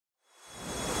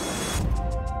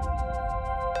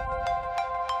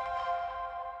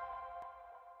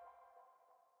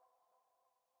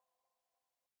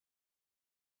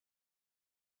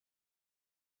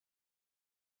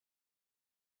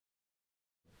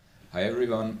Hi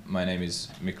everyone, my name is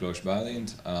Miklos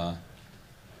Balint.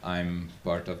 I'm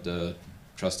part of the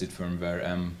Trusted Firmware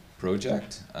M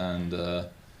project, and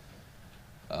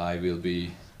I will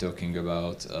be talking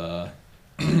about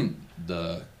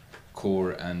the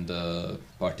core and the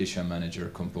partition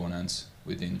manager components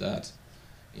within that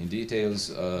in details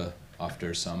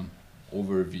after some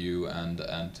overview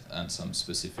and some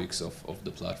specifics of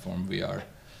the platform we are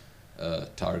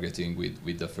targeting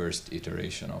with the first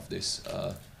iteration of this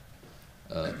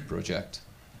project.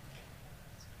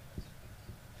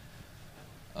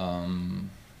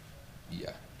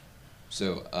 Yeah.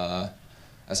 So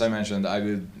as I mentioned, I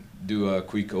will do a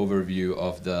quick overview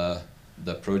of the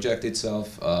project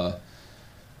itself.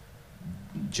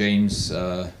 James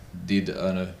did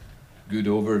a good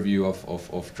overview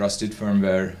of Trusted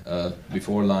Firmware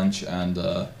before lunch, and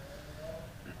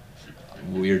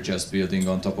we're just building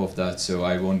on top of that, so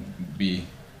I won't be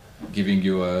giving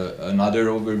you another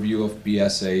overview of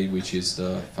PSA, which is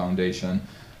the foundation,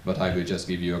 but I will just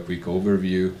give you a quick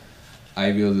overview.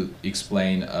 I will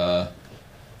explain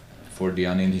for the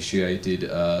uninitiated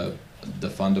the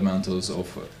fundamentals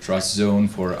of TrustZone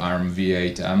for ARM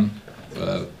v8M.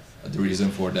 The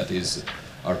reason for that is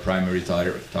our primary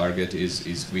target is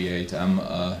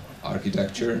v8M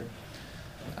architecture,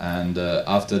 and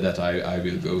after that I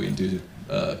will go into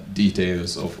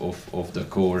details of the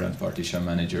core and partition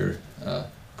manager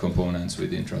components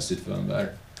within Trusted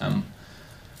Firmware M.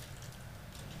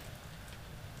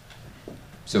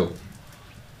 So,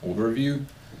 overview.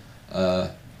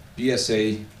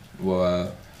 PSA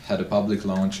had a public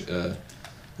launch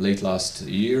late last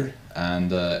year,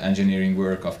 and engineering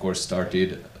work of course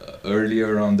started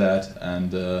earlier on that,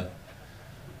 and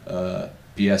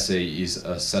PSA is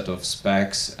a set of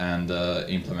specs and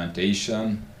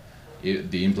implementation.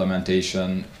 The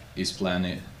implementation is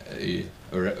planned, a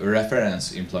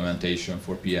reference implementation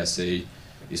for PSA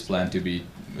is planned to be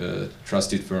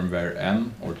Trusted Firmware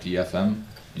M, or TFM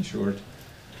in short.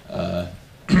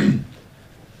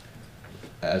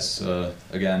 As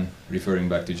again, referring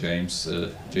back to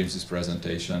James's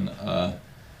presentation,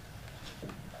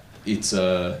 it's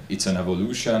an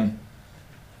evolution.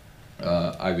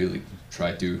 I will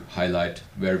try to highlight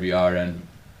where we are and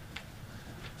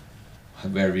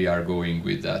where we are going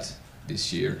with that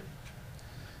this year.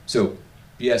 So,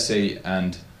 PSA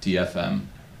and TFM.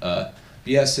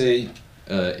 PSA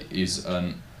is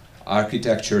an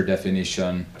architecture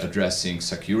definition addressing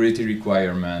security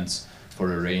requirements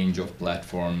for a range of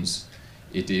platforms.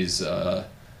 It is a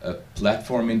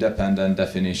platform-independent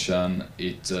definition.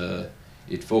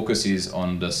 It focuses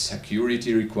on the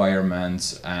security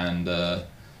requirements, and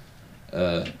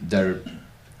there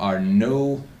are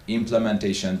no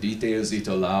implementation details. It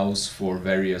allows for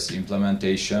various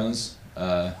implementations,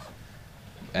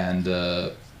 and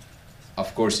of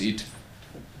course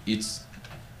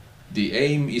the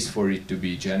aim is for it to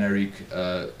be generic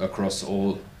across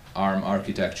all ARM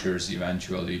architectures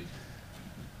eventually.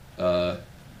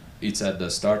 It's at the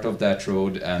start of that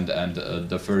road, and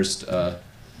the first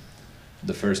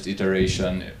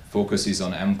iteration focuses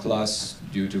on M class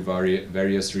due to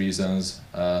various reasons,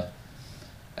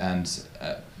 and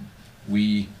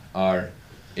we are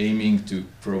aiming to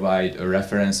provide a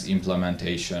reference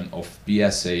implementation of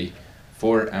PSA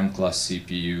for M class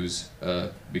CPUs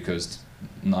because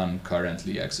none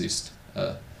currently exist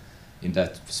in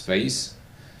that space.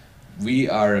 We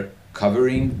are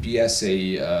covering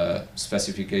PSA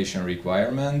specification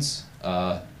requirements.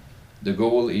 The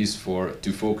goal is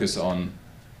to focus on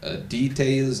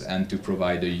details and to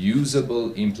provide a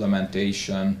usable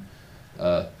implementation.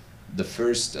 The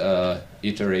first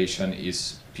iteration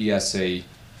is PSA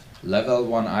level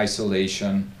 1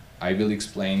 isolation. I will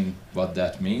explain what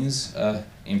that means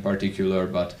in particular,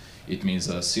 but it means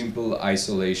a simple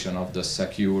isolation of the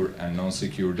secure and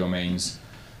non-secure domains.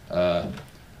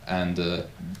 And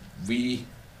we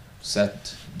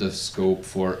set the scope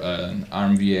for an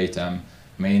ARM v8M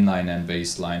mainline and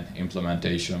baseline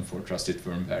implementation for Trusted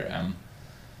Firmware M.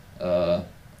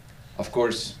 Of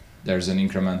course, there's an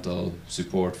incremental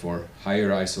support for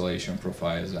higher isolation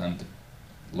profiles and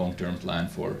long-term plan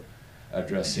for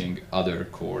addressing other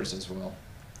cores as well.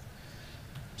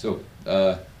 So,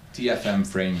 TFM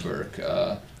framework.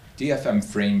 TFM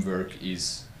framework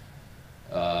is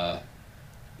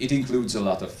it includes a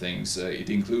lot of things. It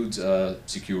includes a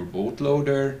secure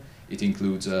bootloader. It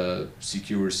includes a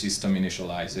secure system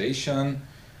initialization.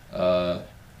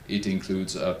 It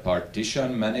includes a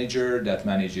partition manager that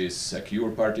manages secure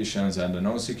partitions and a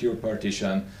non-secure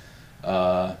partition.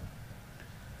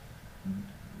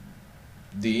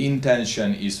 The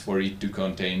intention is for it to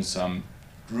contain some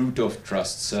root of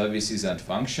trust services and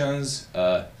functions.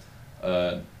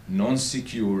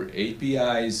 non-secure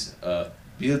APIs,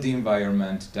 build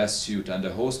environment, test suite, and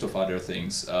a host of other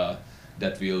things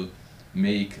that will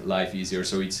make life easier.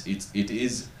 So it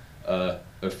is a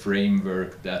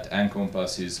framework that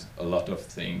encompasses a lot of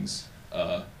things.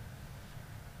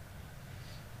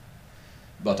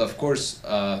 But of course,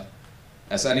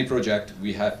 as any project,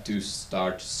 we have to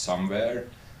start somewhere,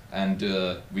 and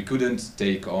we couldn't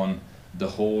take on the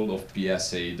whole of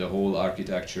PSA, the whole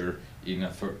architecture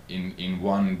in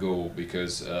one go,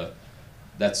 because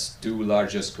that's too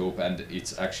large a scope, and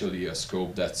it's actually a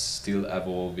scope that's still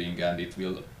evolving, and it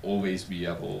will always be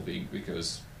evolving,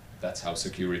 because that's how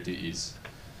security is.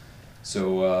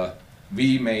 So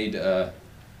we made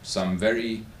some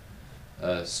very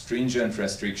stringent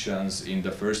restrictions in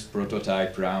the first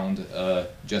prototype round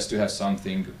just to have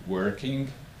something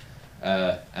working.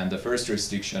 And the first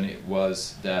restriction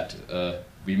was that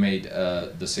we made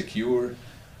the secure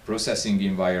processing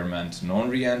environment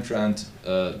non-reentrant,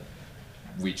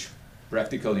 which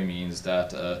practically means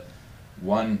that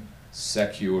one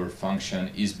secure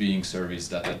function is being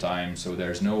serviced at a time, so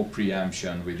there's no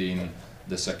preemption within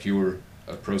the secure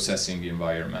processing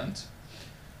environment.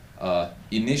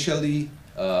 Initially,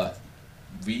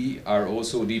 we are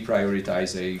also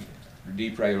deprioritizing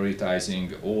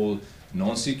all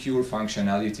non-secure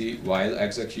functionality while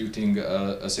executing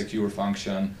a secure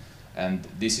function, and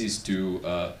this is to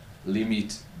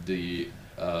limit the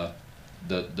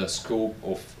scope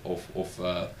of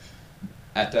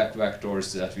attack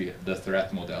vectors that the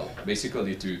threat model,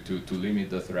 basically to limit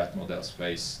the threat model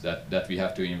space that we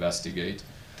have to investigate.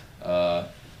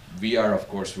 We are of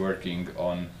course working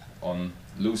on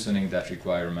loosening that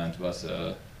requirement, but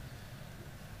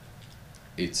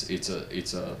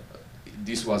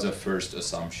this was a first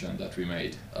assumption that we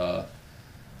made.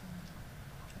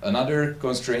 Another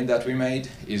constraint that we made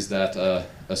is that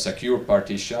a secure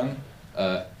partition,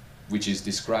 which is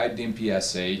described in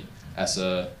PSA as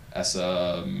a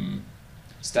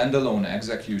standalone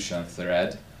execution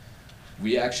thread,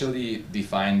 we actually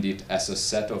defined it as a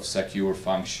set of secure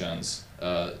functions,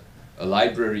 a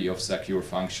library of secure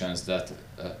functions that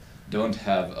don't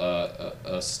have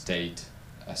a state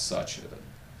as such,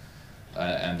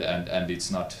 and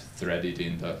it's not threaded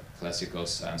in the classical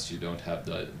sense. You don't have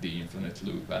the infinite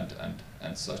loop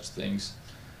and such things.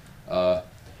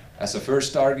 As a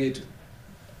first target,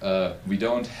 we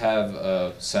don't have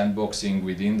sandboxing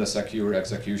within the secure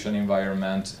execution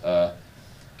environment,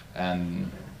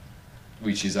 and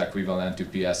which is equivalent to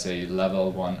PSA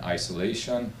level 1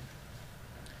 isolation.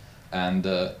 And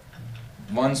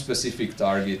one specific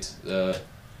target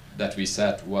that we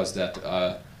set was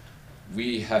that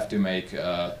we have to make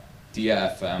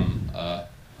TFM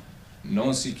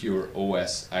non-secure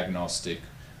OS agnostic,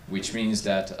 which means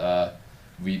that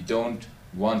we don't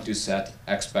want to set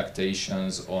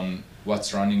expectations on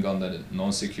what's running on the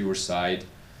non-secure side.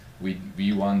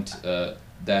 We want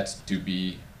that to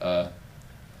be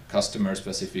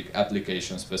customer-specific,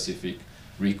 application-specific,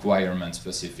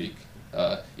 requirement-specific.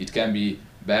 It can be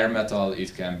bare metal,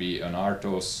 it can be an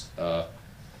RTOS,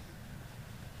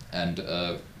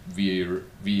 and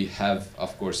we have,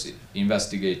 of course,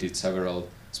 investigated several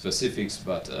specifics,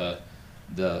 but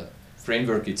the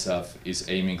framework itself is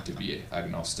aiming to be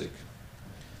agnostic.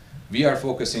 We are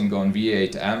focusing on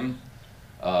V8M.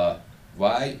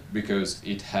 Why? Because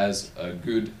it has a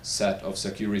good set of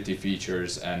security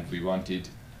features, and we wanted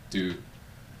to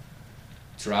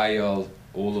trial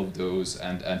all of those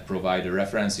and provide a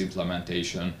reference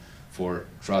implementation for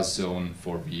TrustZone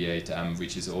for V8M,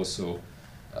 which is also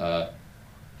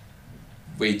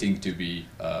waiting to be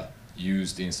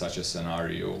used in such a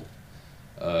scenario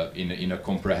in a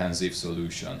comprehensive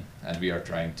solution, and we are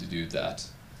trying to do that.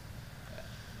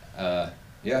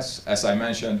 Yes, as I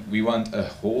mentioned, we want a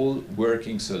whole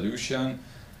working solution,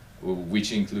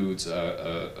 which includes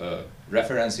a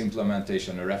reference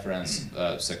implementation, a reference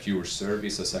secure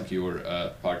service, a secure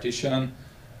partition,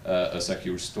 a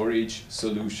secure storage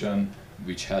solution,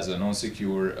 which has a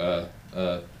non-secure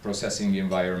processing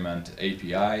environment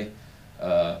API,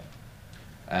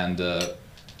 and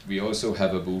we also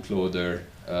have a bootloader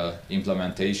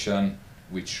implementation,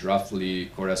 which roughly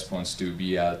corresponds to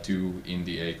BL2 in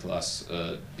the A-class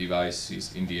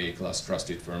devices, in the A-class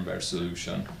Trusted Firmware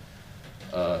solution.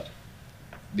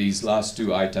 These last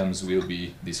two items will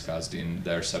be discussed in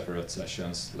their separate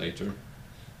sessions later.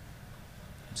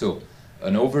 So,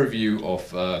 an overview of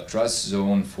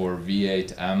TrustZone for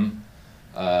V8M.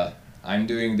 I'm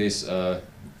doing this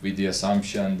with the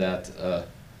assumption that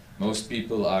most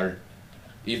people are,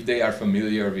 if they are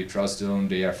familiar with TrustZone,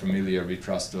 they are familiar with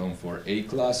TrustZone for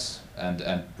A-class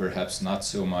and perhaps not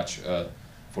so much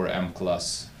for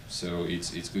M-class so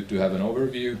it's good to have an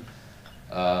overview.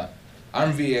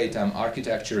 ARM v8M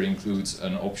architecture includes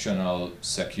an optional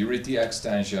security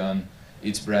extension.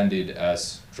 It's branded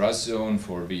as TrustZone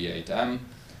for v8M.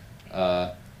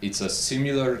 It's a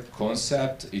similar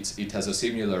concept, it has a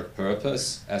similar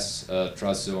purpose as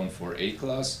TrustZone for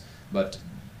A-class, but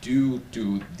due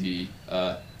to the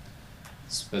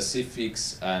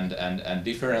specifics and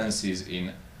differences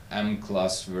in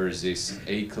M-class versus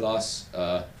A-class,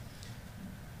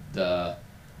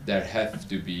 there have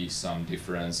to be some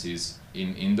differences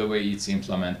in the way it's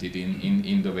implemented,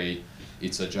 in the way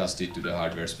it's adjusted to the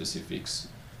hardware specifics.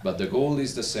 But the goal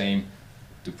is the same,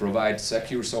 to provide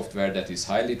secure software that is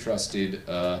highly trusted.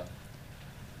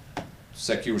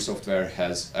 Secure software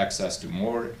has access to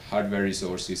more hardware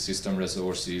resources, system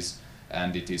resources,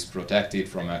 and it is protected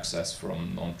from access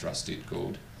from non-trusted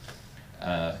code.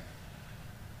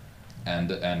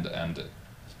 And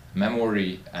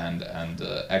memory and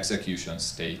execution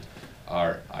state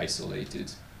are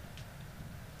isolated.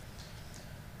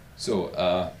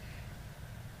 So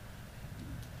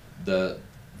the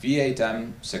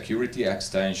v8M security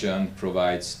extension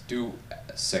provides two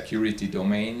security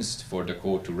domains for the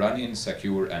code to run in,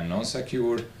 secure and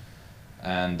non-secure,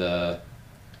 and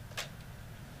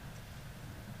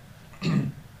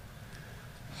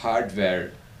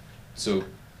hardware. So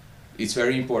it's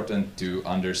very important to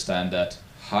understand that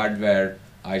hardware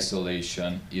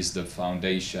isolation is the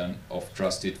foundation of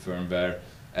trusted firmware,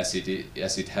 as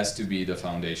it has to be the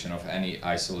foundation of any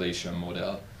isolation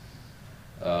model.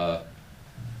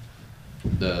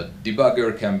 The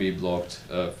debugger can be blocked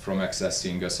from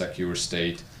accessing a secure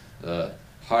state.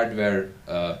 Hardware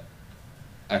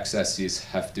accesses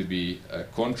have to be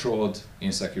controlled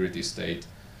in security state,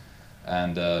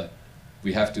 and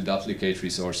we have to duplicate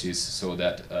resources so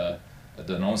that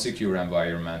the non-secure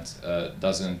environment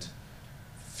doesn't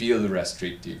feel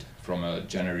restricted from a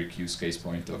generic use case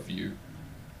point of view.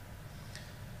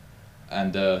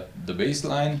 And the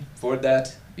baseline for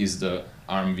that is the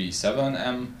ARM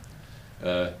v7M,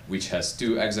 which has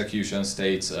two execution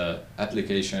states.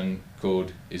 Application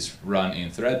code is run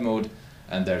in thread mode,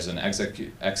 and there's an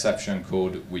exception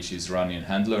code which is run in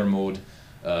handler mode.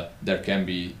 There can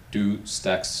be two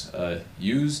stacks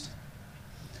used,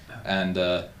 and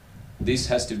this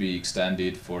has to be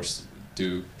extended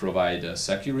to provide a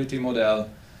security model.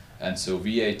 And so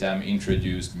v8M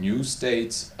introduced new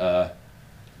states,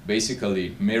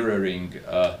 basically mirroring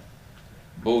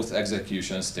both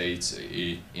execution states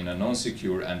in a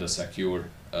non-secure and a secure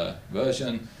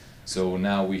version. So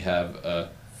now we have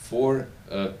 4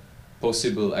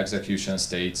 possible execution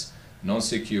states: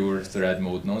 non-secure thread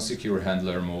mode, non-secure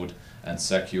handler mode, and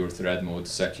secure thread mode,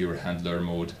 secure handler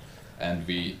mode. And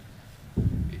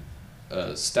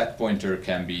stack pointer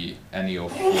can be any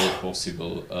of 4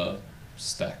 possible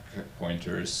stack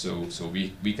pointers. So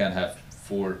we can have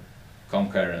 4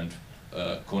 concurrent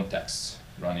contexts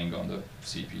running on the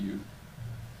CPU.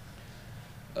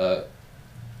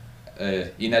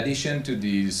 In addition to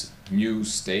these new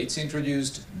states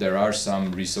introduced, there are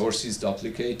some resources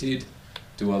duplicated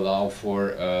to allow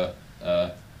for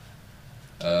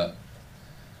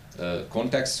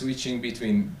context switching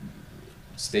between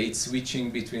state switching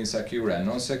between secure and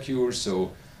non-secure.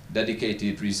 So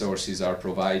dedicated resources are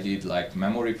provided, like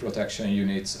memory protection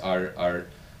units are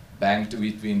banked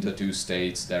between the 2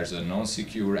 states. There's a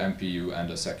non-secure MPU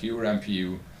and a secure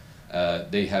MPU.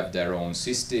 They have their own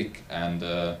sysdig, and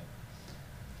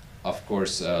of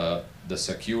course the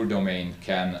secure domain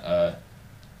can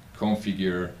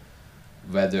configure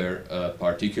whether a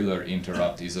particular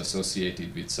interrupt is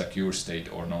associated with secure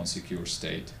state or non-secure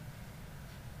state.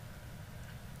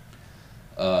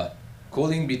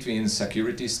 Calling between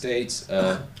security states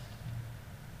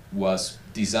was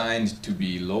designed to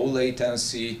be low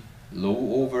latency,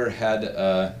 low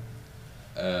overhead.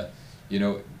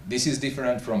 This is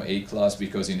different from A-class,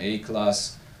 because in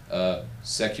A-class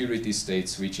security state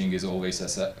switching is always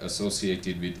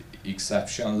associated with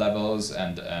exception levels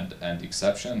and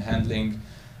exception handling.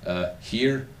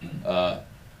 Here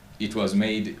it was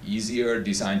made easier,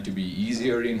 designed to be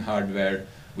easier in hardware,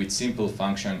 with simple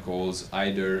function calls,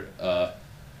 either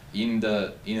in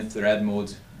thread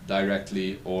mode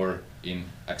directly or in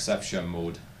exception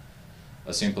mode.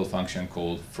 A simple function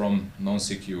call from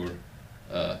non-secure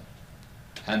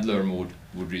handler mode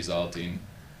would result in,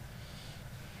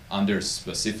 under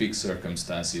specific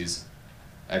circumstances,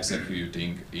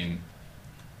 executing in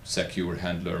secure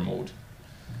handler mode.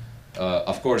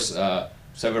 Of course,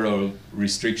 several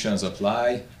restrictions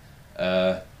apply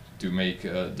to make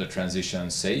the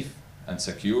transition safe and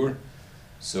secure.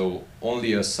 So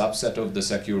only a subset of the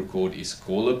secure code is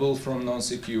callable from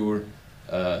non-secure.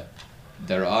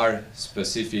 there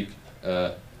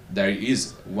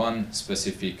is one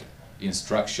specific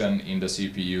instruction in the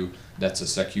CPU that's a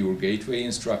secure gateway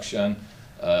instruction,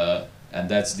 and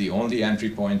that's the only entry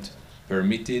point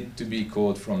permitted to be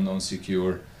called from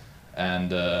non-secure.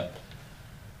 And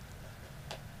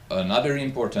another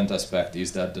important aspect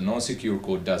is that the non-secure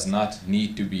code does not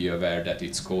need to be aware that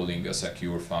it's calling a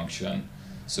secure function,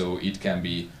 so it can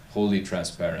be wholly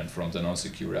transparent from the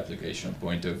non-secure application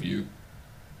point of view.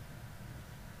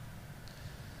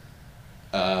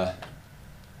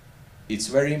 It's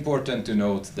very important to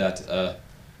note that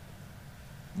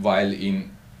while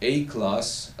in A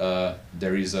class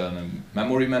there is a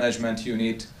memory management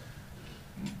unit,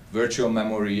 virtual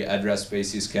memory address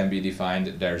spaces can be defined.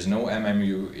 There's no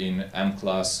MMU in M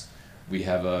class. We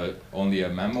have only a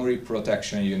memory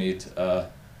protection unit.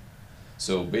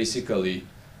 So basically,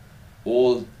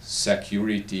 all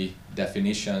security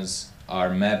definitions are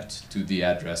mapped to the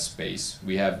address space.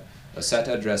 We have a set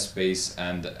address space,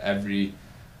 and every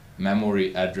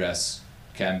memory address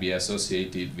can be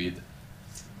associated with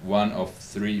one of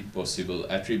three possible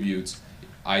attributes,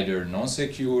 either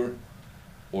non-secure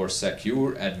or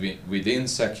secure, and within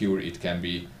secure it can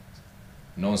be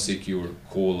non-secure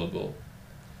callable.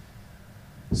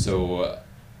 So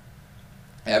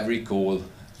every call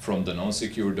from the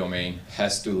non-secure domain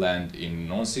has to land in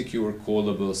non-secure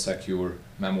callable secure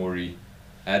memory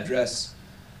address,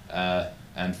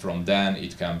 and from then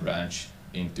it can branch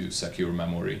into secure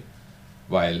memory,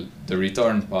 while the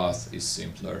return path is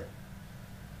simpler.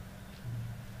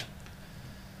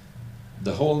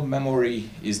 The whole memory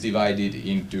is divided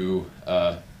into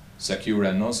secure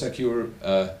and non-secure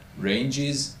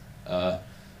ranges.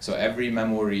 So every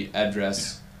memory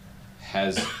address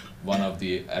has one of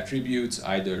the attributes,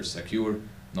 either secure,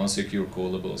 non-secure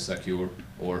callable, secure,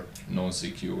 or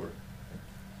non-secure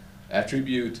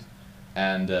attribute.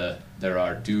 And there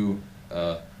are two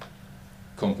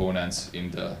components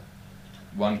in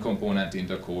one component in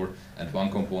the core and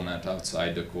one component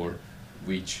outside the core,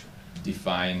 which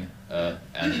define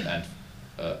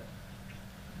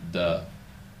the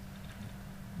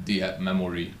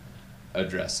memory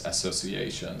address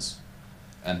associations.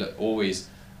 And always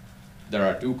there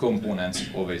are two components,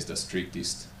 always the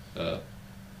strictest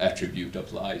attribute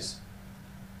applies.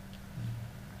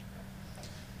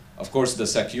 Of course, the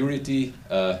security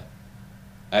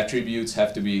attributes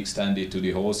have to be extended to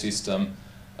the whole system.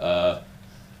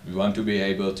 We want to be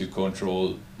able to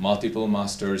control multiple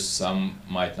masters. Some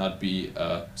might not be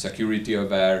security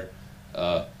aware.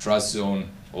 TrustZone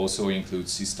also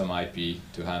includes system IP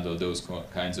to handle those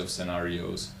kinds of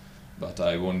scenarios, but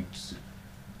I won't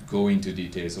go into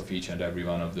details of each and every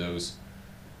one of those.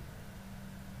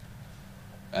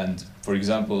 And for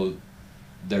example,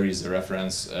 there is a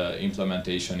reference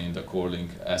implementation in the CoreLink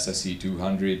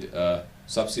SSE200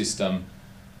 subsystem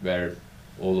where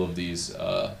all of these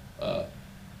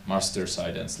master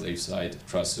side and slave side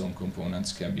TrustZone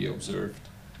components can be observed.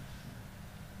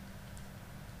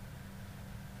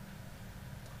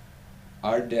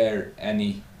 Are there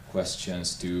any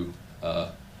questions to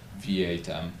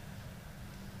V8M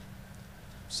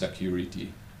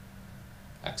security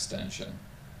extension?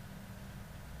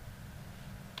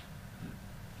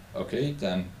 Okay,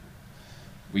 then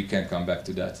we can come back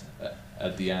to that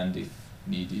at the end if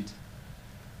needed,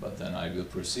 but then I will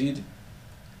proceed.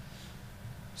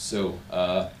 So,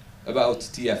 about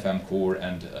TFM core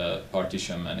and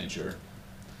partition manager.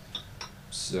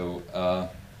 So,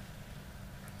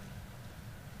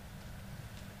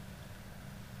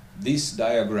 this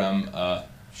diagram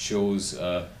shows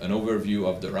an overview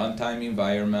of the runtime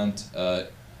environment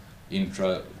in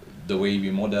the way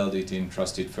we modeled it in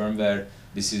Trusted Firmware.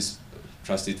 This is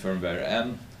Trusted Firmware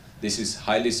M. This is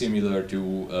highly similar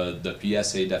to the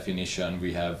PSA definition.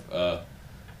 We have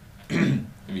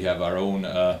we have our own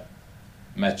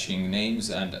matching names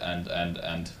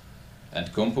and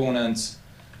components.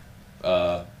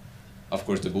 Of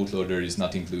course, the bootloader is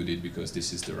not included because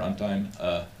this is the runtime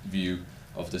view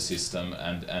of the system,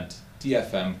 and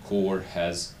TFM core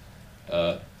has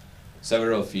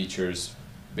several features,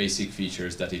 basic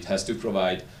features that it has to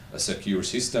provide: a secure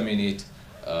system init,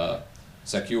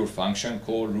 secure function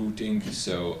call routing,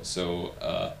 so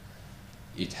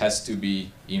it has to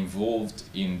be involved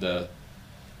in the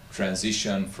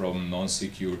transition from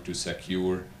non-secure to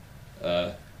secure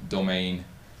domain,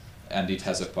 and it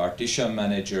has a partition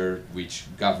manager which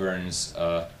governs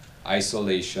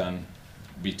isolation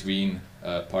between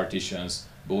partitions,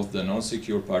 both the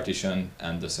non-secure partition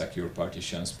and the secure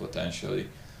partitions potentially.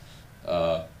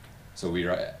 So we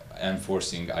are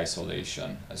enforcing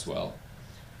isolation as well.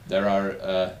 There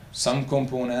are some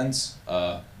components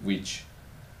which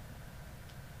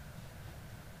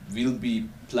will be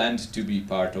planned to be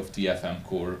part of TFM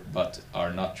core, but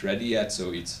are not ready yet.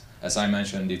 So it's, as I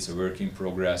mentioned, it's a work in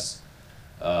progress.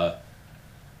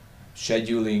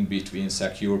 Scheduling between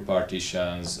secure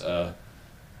partitions,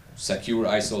 secure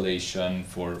isolation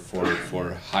for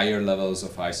higher levels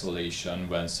of isolation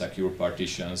when secure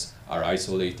partitions are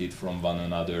isolated from one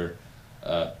another,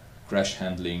 crash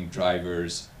handling,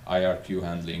 drivers, IRQ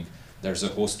handling. There's a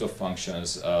host of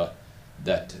functions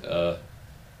that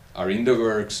are in the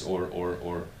works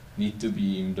or need to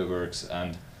be in the works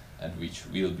and which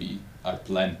are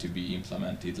planned to be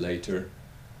implemented later.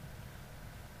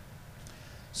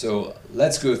 So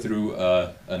let's go through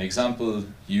an example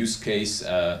use case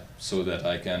so that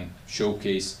I can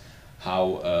showcase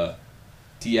how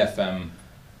TFM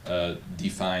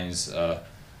defines a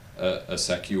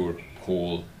secure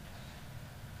call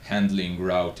handling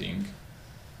routing.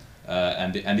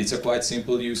 And it's a quite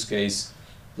simple use case.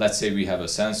 Let's say we have a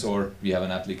sensor, we have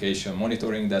an application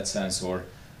monitoring that sensor,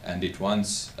 and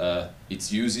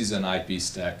it uses an IP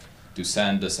stack to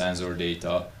send the sensor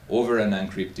data over an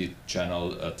encrypted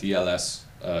channel, a TLS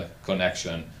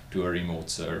connection to a remote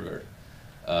server.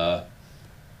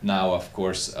 Now, of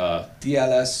course,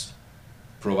 TLS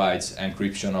provides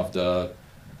encryption of the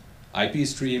IP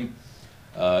stream.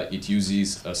 It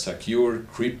uses a secure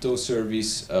crypto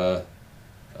service to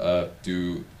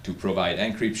provide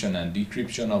encryption and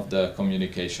decryption of the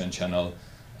communication channel,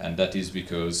 and that is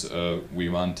because we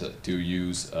want to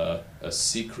use a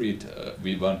secret,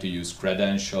 we want to use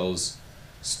credentials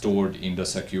stored in the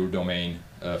secure domain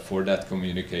for that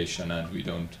communication, and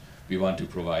we want to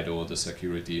provide all the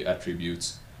security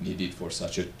attributes needed for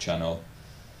such a channel.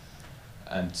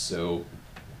 And so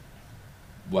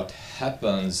what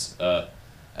happens,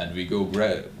 and we go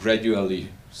gradually,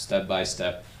 step by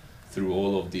step, through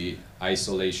all of the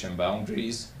isolation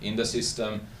boundaries in the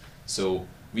system. So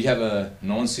we have a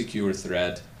non-secure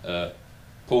thread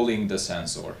polling the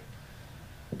sensor.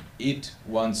 It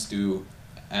wants to,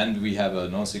 and we have a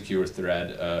non-secure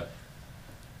thread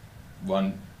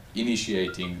one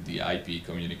initiating the IP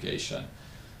communication.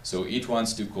 So it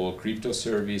wants to call crypto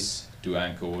service to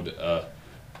encode a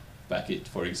packet,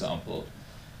 for example.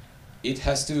 It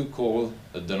has to call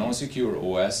the non-secure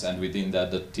OS, and within that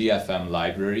the TFM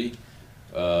library,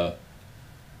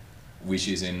 which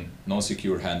is in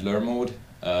non-secure handler mode,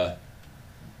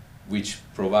 which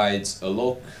provides a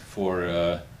lock for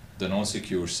the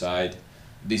non-secure side.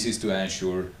 This is to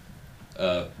ensure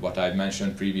what I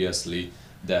mentioned previously,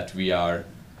 that we are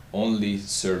only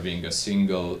serving a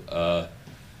single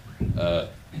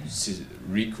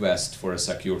request for a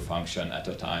secure function at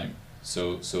a time.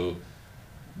 So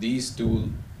these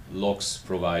two locks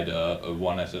provide a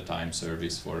one-at-a-time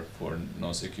service for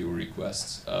non-secure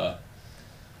requests.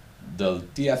 The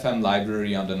TFM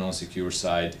library on the non-secure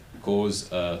side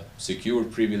calls a secure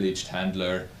privileged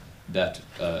handler that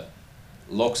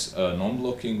locks a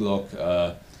non-blocking lock.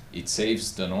 It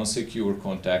saves the non-secure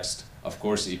context. Of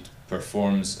course, it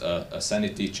performs a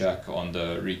sanity check on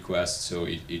the request, so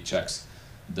it checks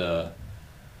the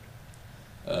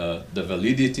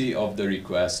validity of the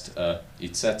request.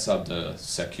 It sets up the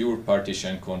secure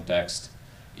partition context.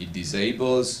 It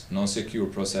disables non-secure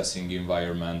processing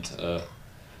environment,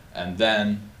 and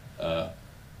then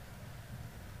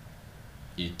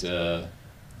it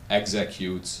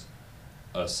executes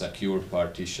a secure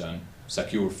function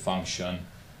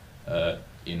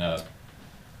in a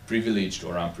privileged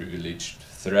or unprivileged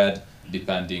thread,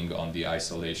 depending on the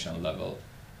isolation level.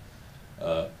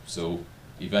 So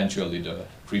eventually the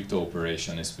crypto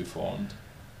operation is performed.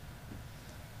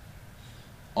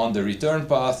 On the return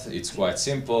path, it's quite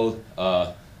simple.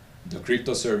 The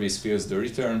crypto service fills the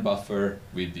return buffer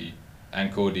with the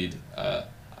encoded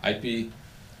IP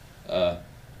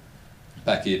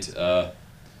packet.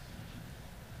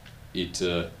 It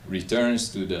returns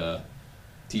to the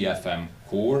TFM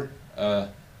core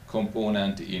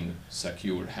component in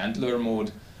secure handler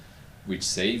mode, which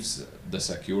saves the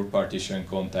secure partition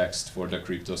context for the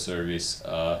crypto service.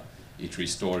 It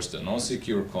restores the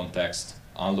non-secure context,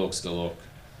 unlocks the lock,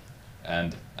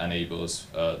 and enables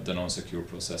the non-secure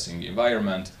processing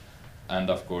environment. And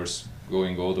of course,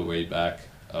 going all the way back,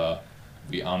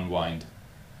 we unwind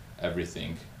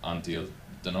everything until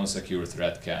the non-secure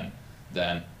thread can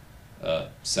then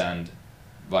send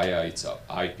via its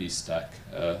IP stack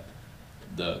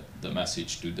the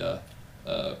message to the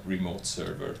remote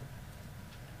server.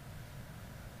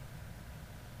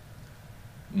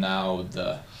 Now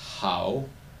the how,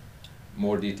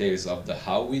 more details of the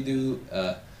how we do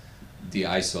the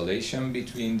isolation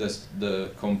between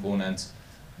the components.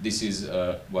 This is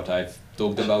what I've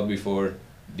talked about before.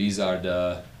 These are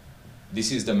the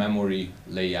this is the memory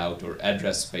layout or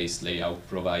address space layout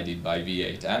provided by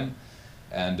V8M,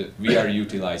 and we are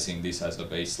utilizing this as a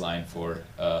baseline for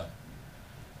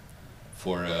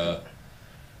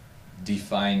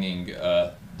defining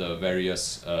the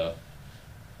various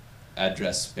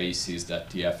address spaces that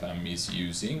TFM is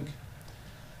using.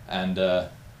 And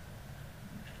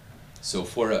so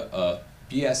for a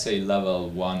PSA level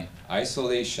 1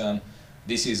 isolation,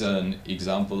 this is an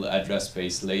example address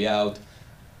space layout.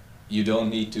 You don't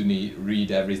need to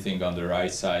read everything on the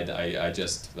right side. I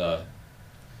just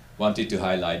wanted to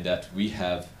highlight that we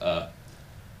have a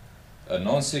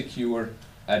non-secure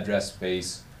address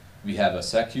space, we have a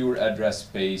secure address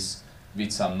space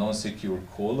with some non-secure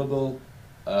callable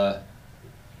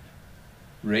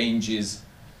ranges,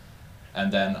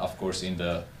 and then of course in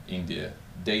the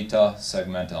data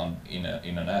segment in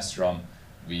an SRAM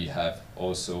we have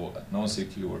also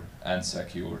non-secure and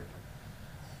secure.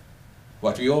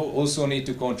 What we also need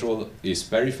to control is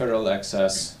peripheral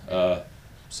access.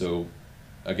 So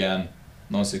again,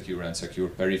 non-secure and secure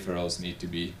peripherals need to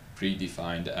be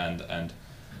predefined, and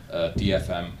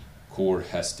TFM core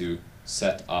has to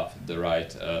set up the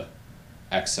right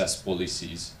access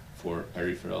policies for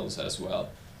peripherals as well.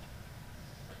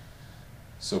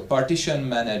 So Partition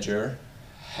Manager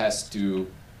has to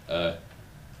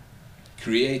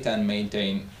create and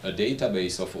maintain a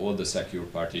database of all the secure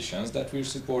partitions that we're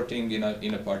supporting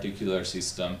in a particular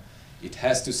system. It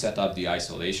has to set up the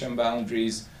isolation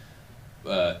boundaries.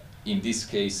 In this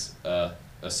case, a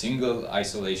single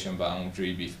isolation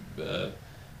boundary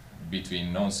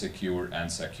between non-secure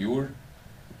and secure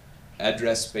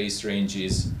address space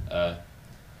ranges.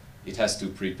 It has to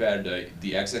prepare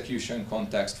the execution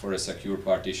context for a secure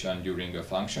partition during a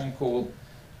function call,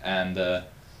 and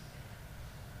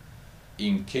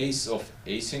in case of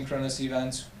asynchronous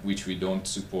events, which we don't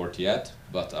support yet,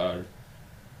 but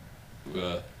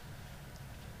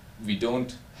we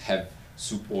don't have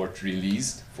support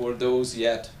released for those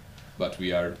yet, but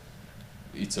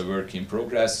it's a work in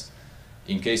progress.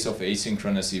 In case of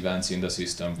asynchronous events in the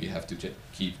system, we have to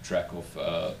keep track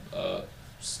of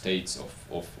states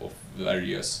of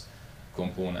various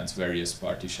components, various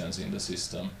partitions in the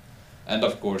system. And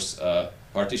of course,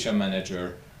 Partition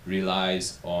Manager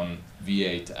relies on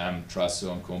V8M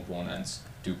TrustZone components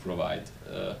to provide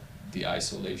the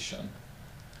isolation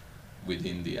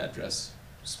within the address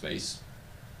space.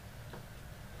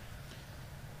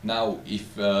 Now,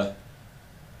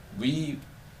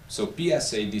 so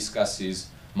PSA discusses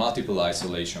multiple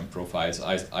isolation profiles,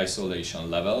 isolation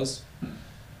levels,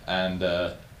 and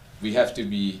we have to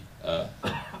be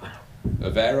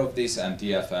aware of this, and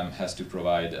TFM has to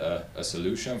provide a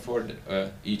solution for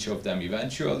each of them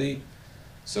eventually.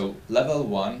 So level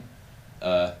 1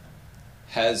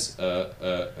 has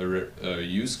a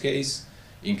use case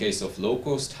in case of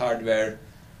low-cost hardware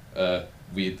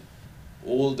with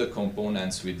all the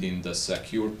components within the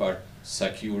secure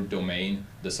domain,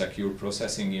 the secure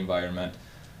processing environment,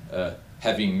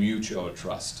 having mutual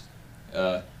trust.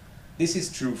 This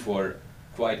is true for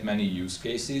quite many use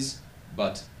cases,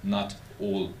 but not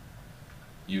all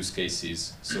use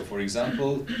cases. So for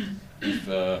example, if,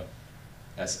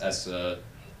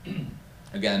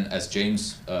 again, as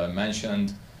James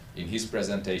mentioned in his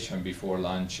presentation before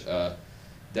lunch,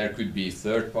 there could be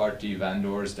third-party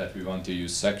vendors that we want to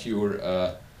use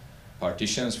secure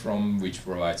partitions from, which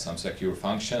provide some secure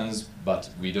functions, but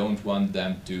we don't want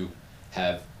them to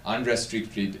have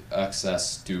unrestricted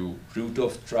access to root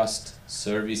of trust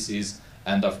services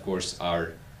and of course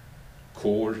our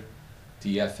core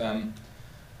TFM.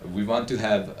 We want to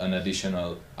have an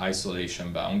additional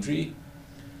isolation boundary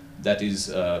that is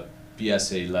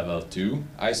PSA level 2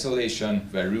 isolation,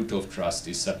 where root of trust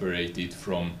is separated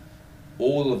from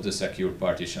all of the secure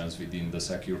partitions within the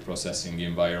secure processing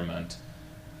environment.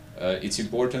 It's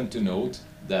important to note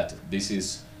that this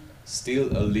is still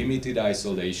a limited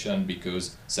isolation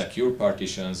because secure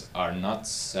partitions are not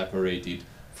separated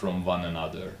from one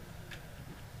another.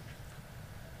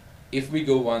 If we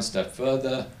go one step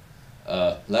further,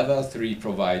 level 3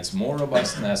 provides more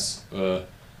robustness,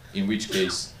 in which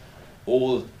case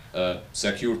all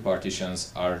secure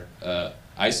partitions are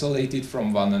isolated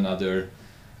from one another,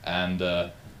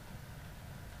 and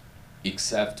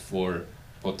except for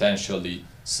potentially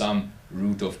some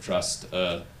root of trust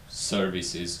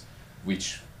services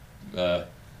which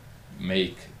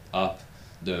make up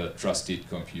the trusted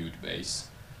compute base.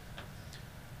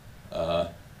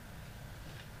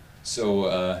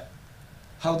 So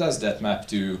how does that map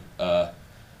to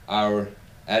our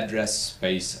address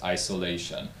space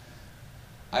isolation?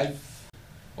 I've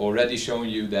already shown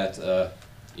you that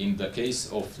in the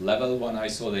case of level 1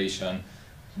 isolation,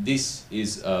 this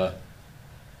is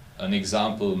an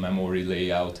example memory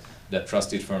layout that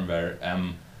Trusted Firmware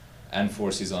M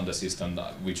enforces on the system,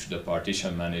 which the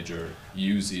partition manager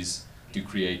uses to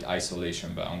create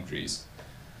isolation boundaries.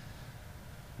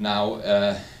 Now,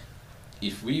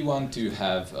 if we want to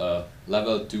have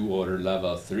level 2 or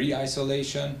level 3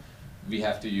 isolation, we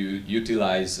have to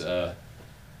utilize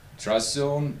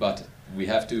TrustZone, but we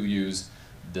have to use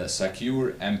the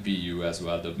secure MPU as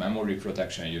well, the memory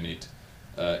protection unit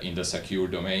in the secure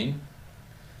domain.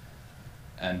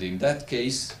 And in that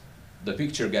case, the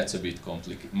picture gets a bit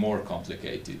more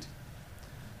complicated.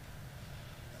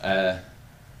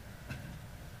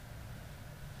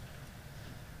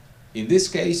 In this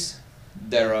case,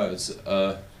 there is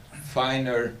a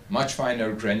much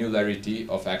finer granularity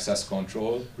of access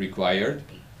control required,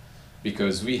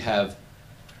 because we have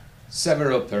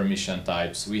several permission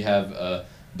types. We have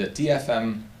the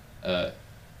TFM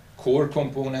core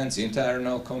components,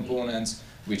 internal components,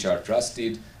 which are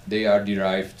trusted. They are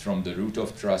derived from the root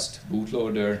of trust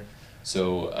bootloader.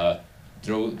 So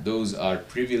those are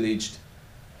privileged,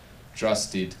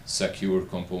 trusted, secure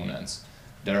components.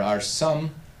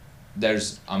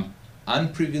 There's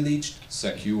unprivileged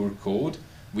secure code,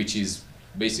 which is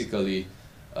basically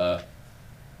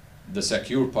the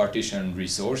secure partition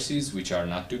resources, which are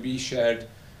not to be shared.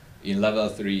 In level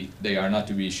 3, they are not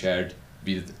to be shared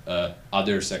with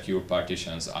other secure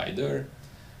partitions either.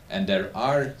 And there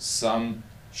are some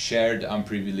shared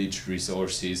unprivileged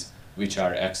resources which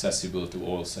are accessible to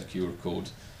all secure code.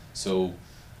 So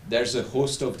there's a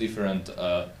host of different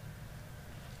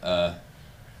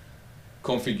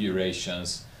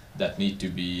configurations that need to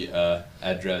be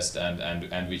addressed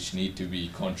and which need to be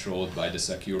controlled by the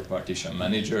Secure Partition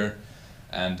Manager.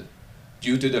 And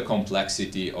due to the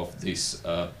complexity of this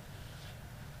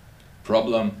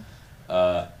problem,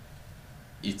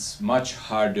 it's much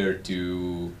harder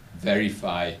to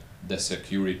verify the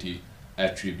security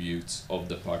attributes of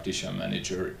the partition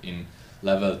manager in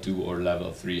level 2 or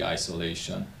level 3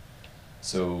 isolation.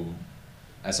 So,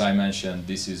 as I mentioned,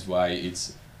 this is why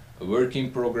it's a work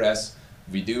in progress.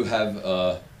 We do have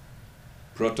a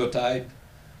prototype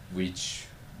which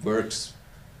works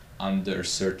under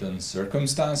certain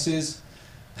circumstances,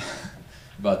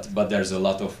 but there's a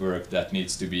lot of work that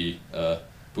needs to be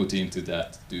put into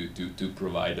that to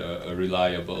provide a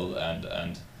reliable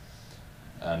and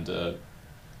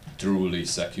truly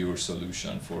secure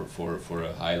solution for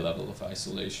a high level of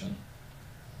isolation.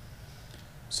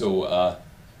 So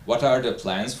what are the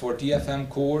plans for TFM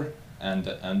core and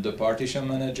the partition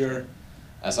manager?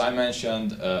 As I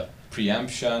mentioned,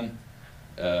 preemption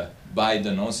by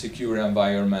the non-secure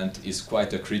environment is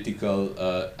quite a critical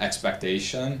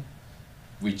expectation,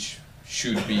 which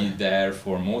should be there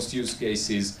for most use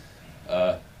cases.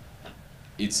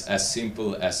 It's as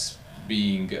simple as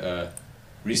being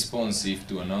responsive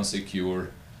to a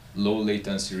non-secure, low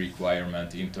latency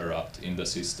requirement interrupt in the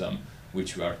system,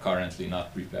 which we are currently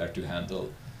not prepared to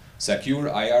handle. Secure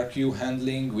IRQ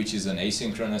handling, which is an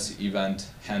asynchronous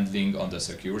event handling on the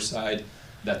secure side,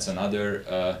 that's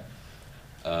another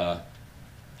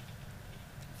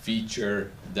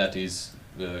feature that is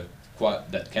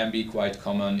that can be quite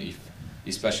common,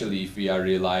 especially if we are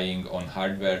relying on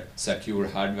secure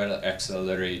hardware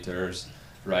accelerators,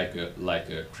 like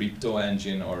a crypto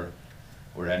engine or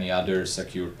any other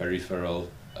secure peripheral.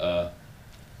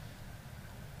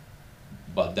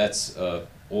 But that's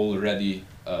already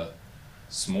a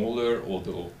smaller,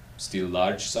 although still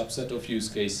large subset of use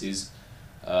cases.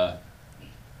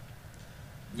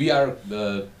 We are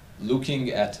looking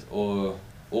at all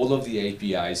of the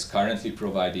APIs currently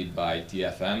provided by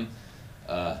TFM.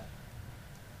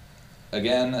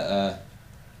 Again,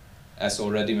 as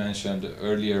already mentioned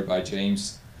earlier by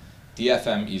James,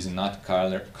 TFM is not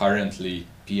currently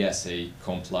PSA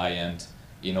compliant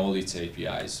in all its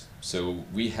APIs. So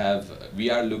we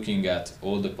are looking at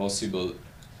all the possible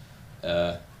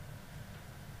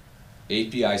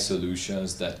API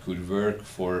solutions that could work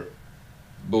for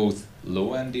both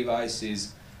low-end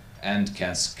devices and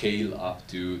can scale up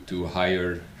to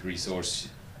higher resource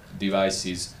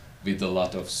devices with a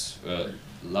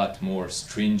lot more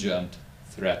stringent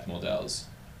threat models.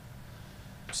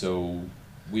 So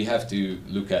we have to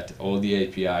look at all the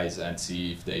APIs and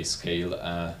see if they scale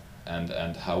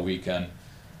and how we can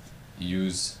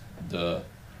use the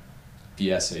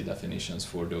PSA definitions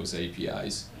for those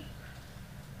APIs.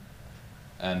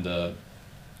 And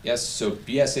yes, so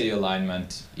PSA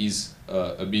alignment is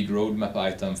a big roadmap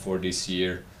item for this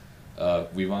year.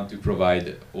 We want to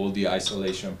provide all the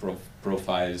isolation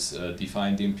profiles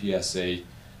defined in PSA,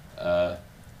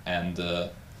 and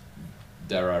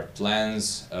there are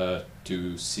plans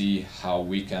to see how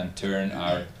we can turn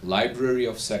our library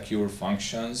of secure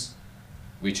functions,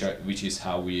 which is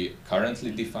how we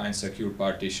currently define secure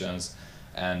partitions,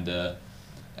 and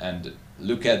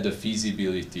look at the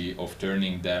feasibility of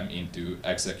turning them into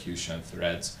execution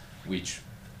threads, which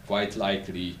quite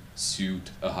likely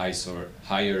suit a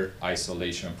higher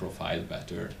isolation profile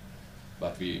better.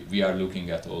 But we are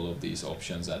looking at all of these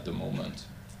options at the moment.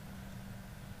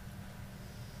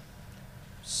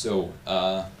 So,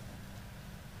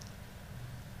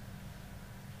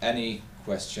 any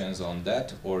questions on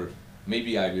that? Or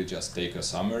maybe I will just take a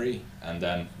summary and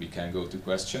then we can go to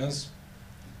questions.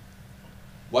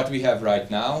 What we have right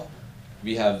now,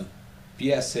 we have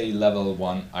PSA level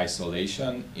 1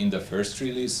 isolation in the first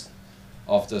release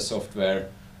of the software.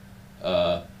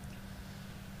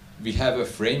 We have a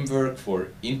framework for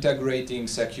integrating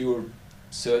secure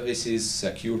services,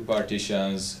 secure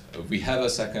partitions. We have a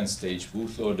second stage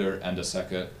bootloader and a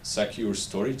secure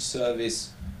storage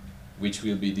service, which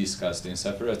will be discussed in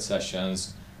separate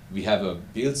sessions. We have a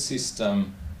build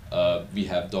system, we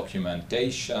have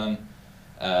documentation,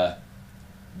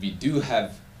 we do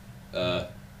have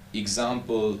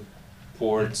example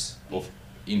ports of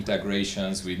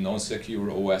integrations with non-secure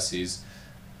OSs,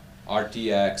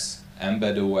 RTX,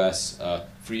 Embed OS,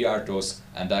 FreeRTOS,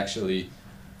 and actually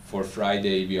for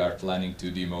Friday we are planning to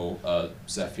demo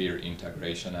Zephyr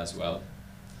integration as well.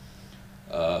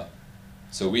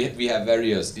 So we have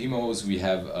various demos, we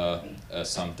have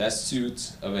some test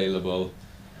suites available,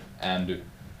 and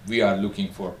we are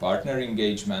looking for partner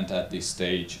engagement at this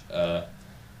stage.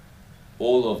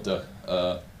 All of the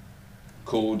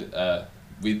code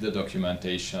with the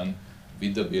documentation,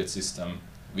 with the build system,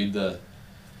 with the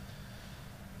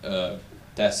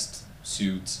test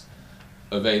suites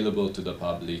available to the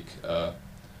public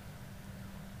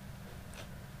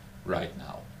right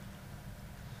now.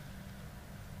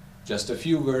 Just a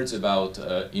few words about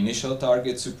initial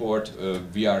target support.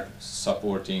 We are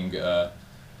supporting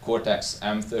Cortex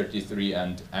M33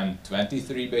 and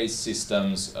M23 based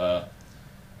systems,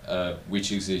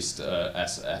 which exist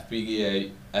as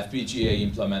FPGA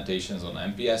implementations on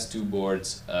MPS2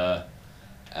 boards,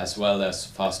 as well as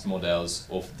fast models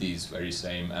of these very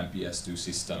same MPS2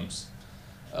 systems.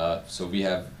 So we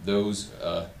have those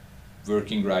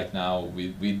working right now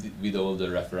with all the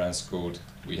reference code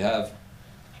we have.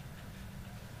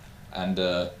 And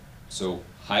so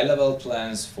high-level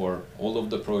plans for all of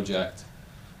the project,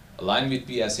 align with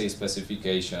PSA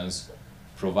specifications,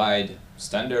 provide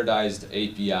standardized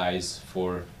APIs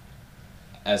for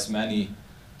as many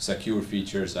secure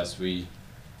features as we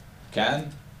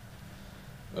can,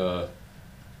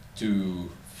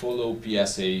 to follow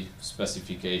PSA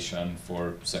specification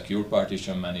for Secure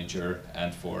Partition Manager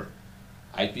and for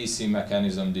IPC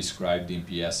mechanism described in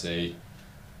PSA,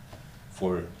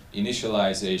 for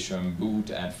initialization, boot,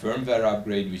 and firmware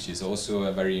upgrade, which is also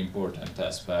a very important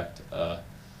aspect,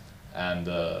 and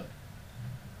a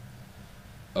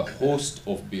host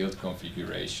of build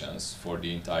configurations for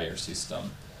the entire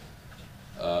system.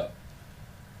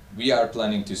 We are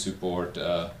planning to support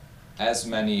as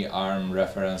many ARM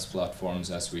reference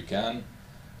platforms as we can.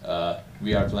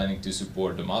 We are planning to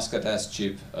support the Muscat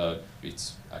chip.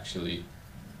 It's actually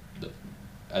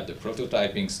at the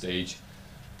prototyping stage.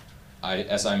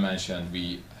 As I mentioned,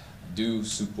 we do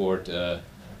support the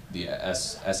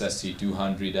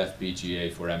SSC200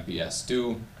 FPGA for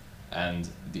MPS2 and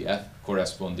the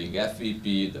corresponding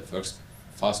FVP, the first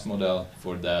fast model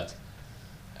for that,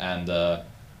 and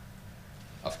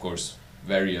of course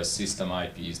various system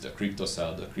IPs, the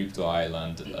CryptoCell, the Crypto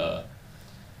Island,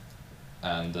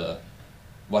 and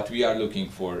what we are looking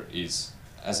for is,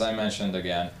 as I mentioned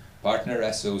again, partner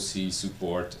SoC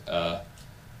support,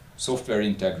 software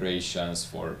integrations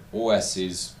for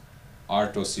OSs,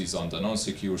 RTOSs on the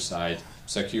non-secure side,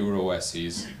 secure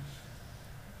OSs.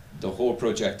 The whole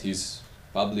project is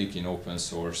public in open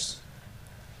source,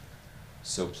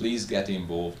 so please get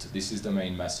involved. This is the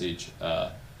main message.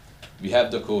 We have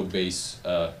the code base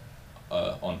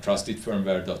on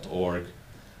trustedfirmware.org.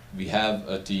 We have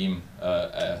a team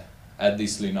at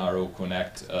this Linaro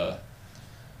Connect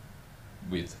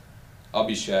with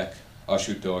Abhishek,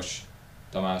 Ashutosh,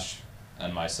 Tamás,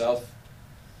 and myself,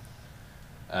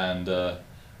 and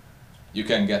you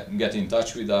can get in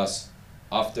touch with us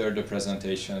after the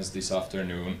presentations this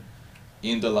afternoon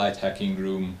in the light hacking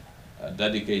room, a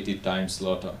dedicated time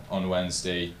slot on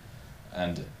Wednesday,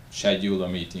 and schedule a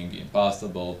meeting in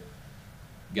Pathable.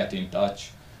 Get in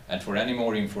touch, and for any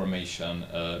more information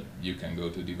you can go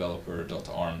to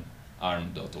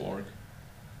developer.arm.org.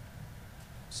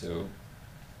 So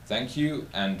thank you,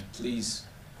 and please,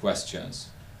 questions.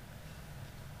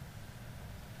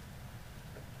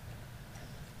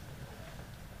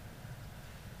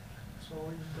 So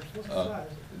in the first slide,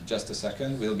 just a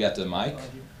second, we'll get a mic.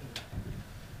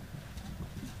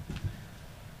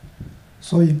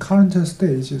 So in current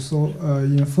stage, so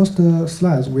in first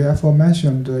slides we have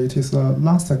mentioned it is a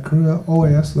non-secure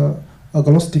OS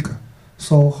agnostic.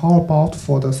 So how about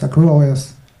for the secure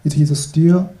OS? It is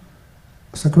still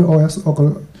secure OS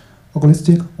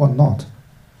agnostic or not?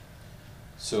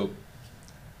 So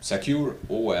secure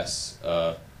OS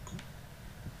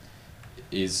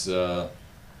is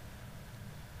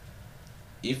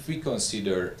if we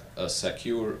consider a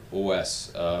secure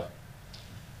OS.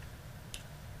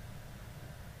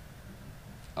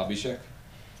 Abhishek?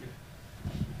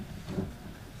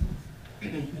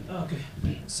 Okay,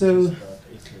 so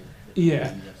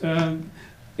yeah,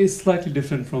 it's slightly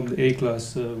different from the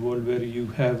A-class world where you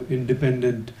have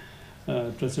independent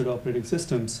trusted operating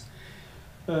systems.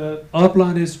 Our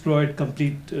plan is to provide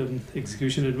complete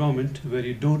execution environment where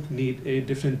you don't need a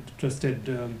different trusted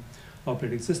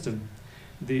operating system.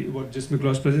 What just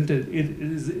Miklos presented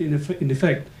is in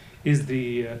effect is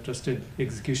the trusted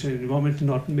execution environment,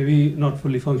 maybe not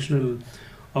fully functional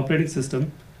operating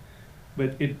system,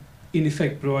 but it in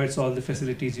effect provides all the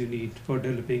facilities you need for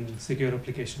developing secure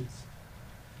applications.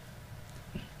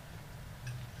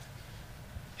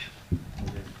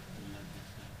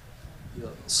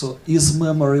 So is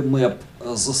memory map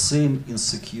the same in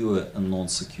secure and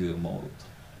non-secure mode?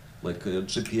 Like a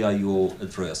GPIO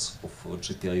address of a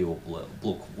GPIO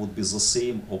block would be the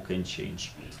same or can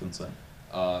change between them?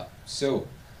 So,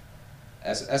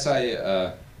 as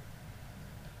I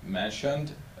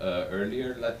mentioned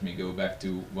earlier, let me go back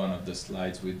to one of the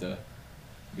slides with the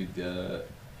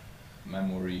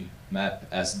memory map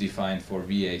as defined for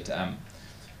V8M.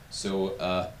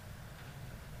 So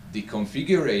the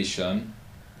configuration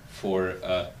for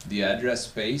the address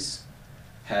space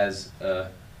has a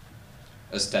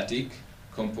static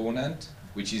component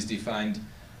which is defined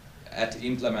at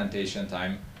implementation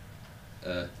time.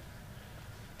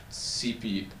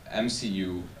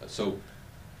 MCU, so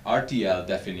RTL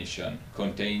definition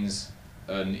contains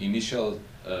an initial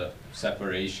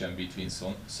separation between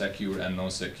secure and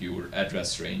non-secure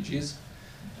address ranges,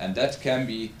 and that can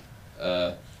be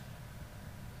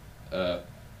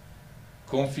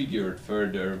configured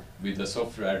further with the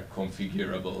software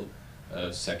configurable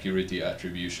security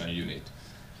attribution unit.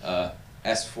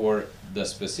 As for the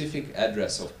specific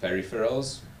address of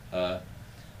peripherals,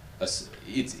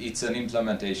 it's an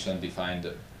implementation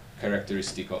defined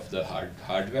characteristic of the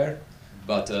hardware,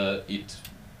 but it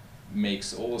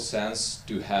makes all sense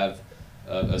to have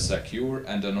a secure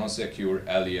and a non-secure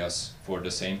alias for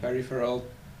the same peripheral,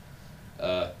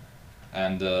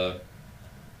 and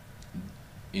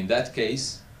in that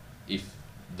case, if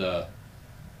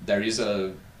there is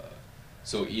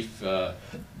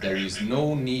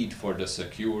no need for the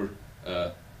secure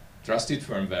trusted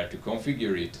firmware to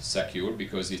configure it secure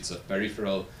because it's a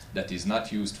peripheral that is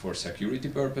not used for security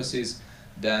purposes,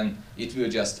 then it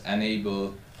will just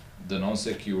enable the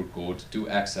non-secure code to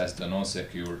access the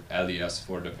non-secure alias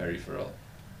for the peripheral.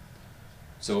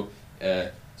 So,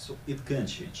 so it can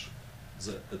change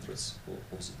the address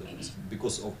of the device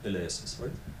because of aliases,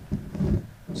 right?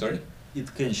 Sorry?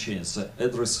 It can change, the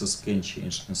addresses can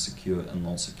change in secure and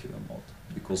non-secure mode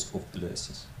because of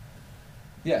aliases.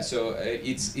 Yeah, so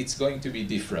it's going to be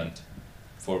different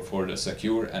for the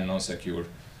secure and non-secure.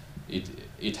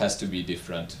 It has to be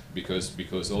different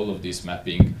because all of this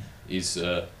mapping is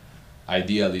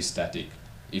ideally static.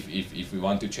 If we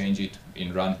want to change it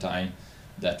in runtime,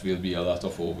 that will be a lot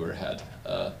of overhead.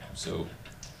 So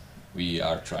we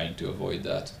are trying to avoid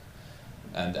that.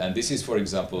 And this is, for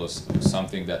example,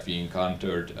 something that we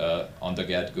encountered on the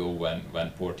get-go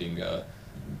when porting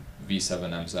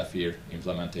V7M Zephyr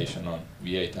implementation on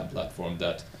V8M platform,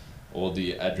 that all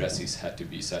the addresses had to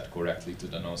be set correctly to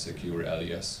the non-secure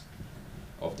alias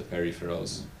of the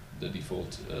peripherals, the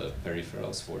default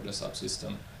peripherals for the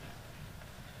subsystem.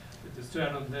 Just to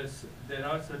add on this, there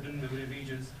are certain memory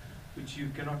regions which you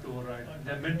cannot override.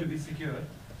 They're meant to be secure.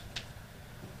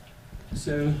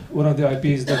 So one of the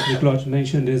IPs that Miklos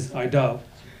mentioned is IDAO,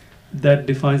 that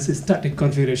defines a static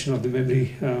configuration of the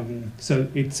memory. So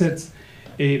it sets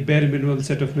a bare minimum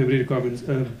set of memory requirements,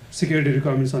 security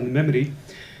requirements on the memory.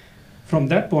 From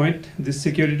that point, the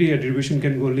security attribution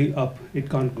can go only up, it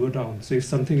can't go down. So if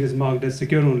something is marked as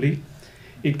secure only,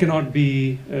 it cannot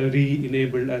be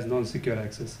re-enabled as non-secure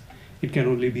access. It can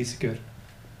only be secure.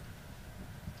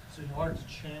 so in order to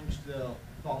change the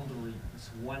boundary, it's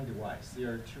one device.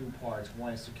 There are two parts.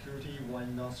 One is security,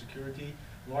 one non-security.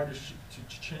 In order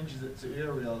to change the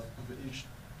area of each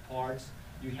part,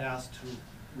 you have to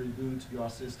reboot your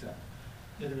system.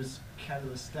 It was kind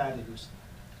of a static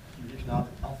you cannot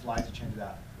offline to change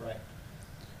that, right?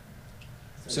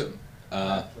 So,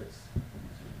 Please.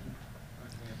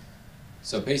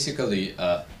 so basically,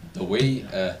 the way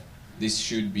this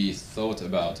should be thought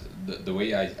about, the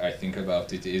way I think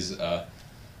about it is,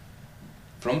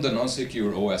 from the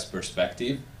non-secure OS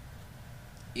perspective,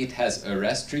 it has a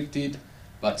restricted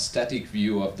but static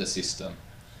view of the system.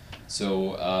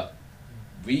 So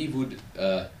we would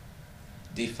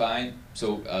define,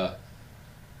 so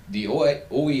the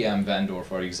OEM vendor,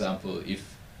 for example,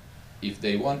 if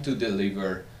they want to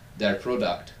deliver their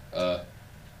product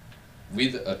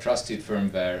with a Trusted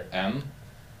Firmware M,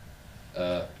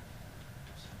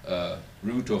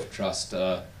 root of trust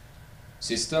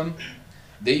system,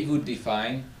 they would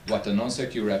define what a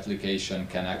non-secure application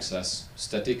can access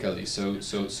statically, so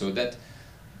that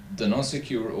the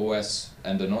non-secure OS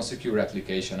and the non-secure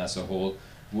application as a whole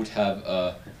would have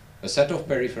a set of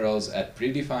peripherals at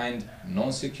predefined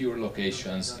non-secure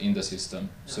locations in the system.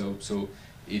 So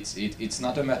it's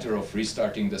not a matter of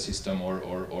restarting the system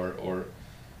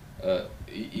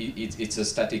it's a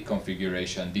static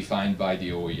configuration defined by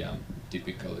the OEM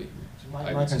typically. So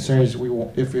my concern is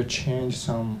if we change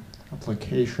some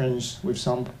applications with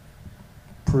some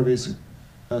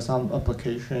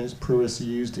applications previously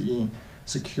used in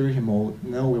security mode,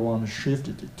 now we want to shift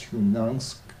it to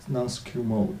non-secure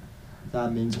mode.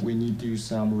 That means we need to do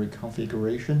some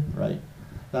reconfiguration, right?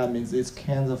 That means this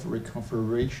kind of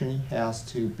reconfiguration has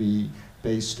to be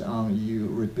based on you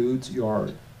reboot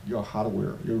your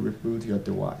hardware, you reboot your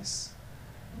device.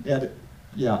 And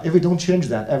yeah, if we don't change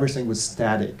that, everything was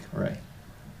static, right?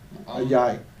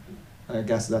 Yeah, I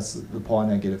guess that's the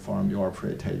point I get from your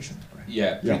presentation. Right?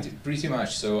 Yeah, pretty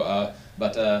much. So,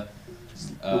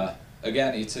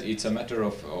 again, it's a matter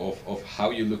of how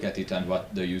you look at it and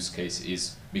what the use case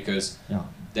is, because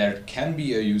there can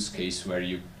be a use case where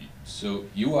you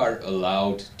are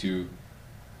allowed to,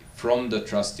 from the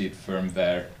trusted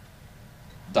firmware,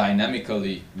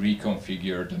 dynamically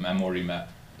reconfigure the memory map,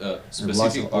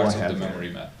 specific parts of the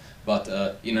memory map. But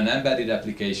in an embedded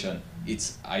application,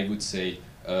 it's, I would say,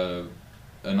 an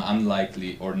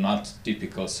unlikely or not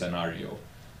typical scenario.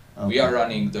 Okay. We are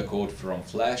running the code from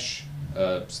flash,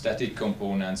 static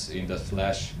components in the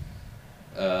flash.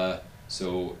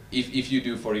 So if you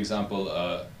do, for example,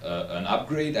 an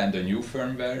upgrade and a new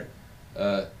firmware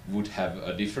would have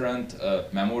a different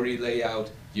memory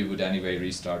layout, you would anyway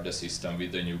restart the system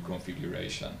with the new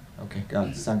configuration. Okay, got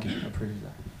it. Thank you. I appreciate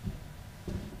that.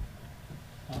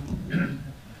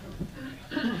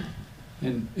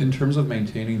 In terms of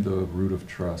maintaining the root of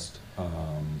trust,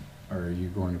 are you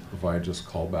going to provide just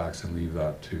callbacks and leave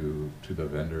that to the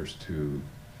vendors to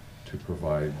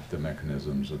provide the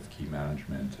mechanisms of key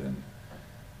management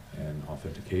and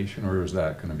authentication, or is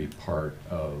that going to be part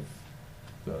of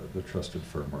the trusted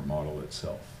firmware model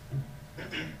itself?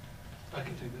 I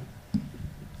can take that.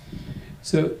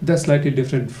 So that's slightly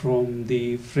different from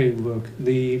the framework.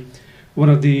 One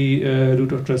of the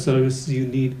root of trust service you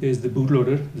need is the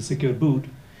bootloader, the secure boot.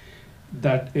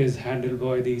 That is handled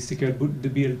by the secure boot, the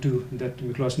BL2 that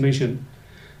Miklos mentioned.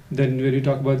 Then when you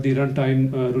talk about the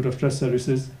runtime root of trust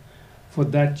services, for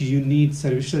that you need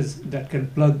services that can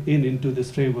plug into this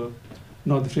framework,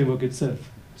 not the framework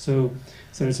itself. So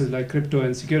services like crypto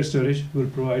and secure storage will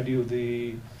provide you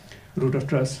the root of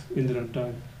trust in the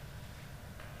runtime.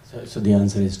 So the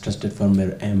answer is Trusted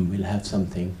Firmware M will have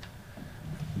something,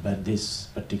 but this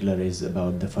particular is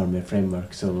about the firmware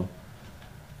framework. So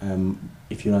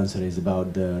if your answer is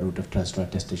about the root of trust or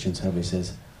attestation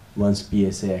services, once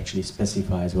PSA actually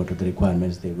specifies what are the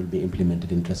requirements, they will be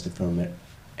implemented in Trusted Firmware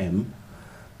M.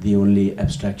 The only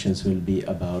abstractions will be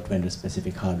about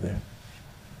vendor-specific hardware.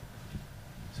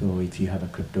 So if you have a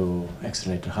crypto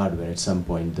accelerator hardware, at some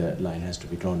point the line has to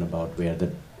be drawn about where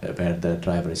the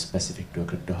driver is specific to a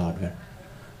crypto hardware.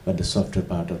 But the software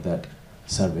part of that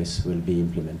service will be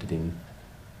implemented in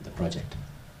the project.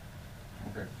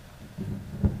 Okay.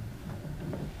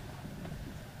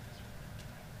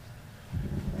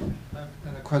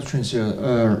 And the question is,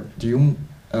 do you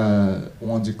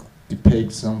want to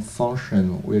depict some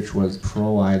function which was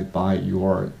provided by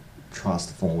your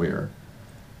trust firmware?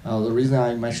 The reason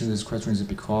I mention this question is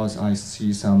because I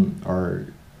see some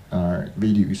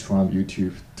videos from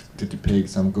YouTube to depict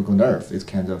some Google Nerf. It's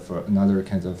kind of another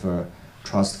kind of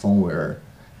trust firmware,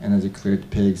 and they clearly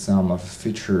depict some of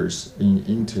features in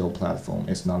Intel platform.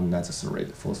 It's not necessary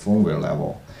for firmware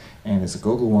level, and it's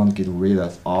Google want to get rid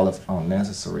of all of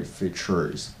unnecessary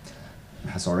features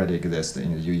has already existed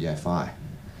in the UEFI.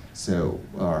 So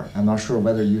I'm not sure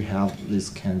whether you have this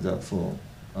kind of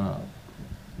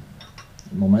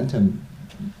momentum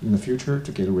in the future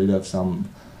to get rid of some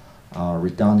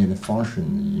redundant function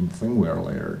in firmware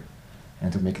layer,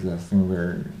 and to make the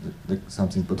firmware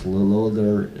something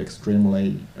bootloader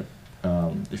extremely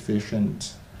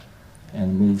efficient,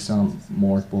 and move some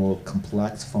more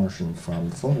complex function from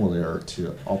the firmware layer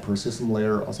to operating system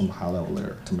layer or some high-level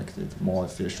layer to make it more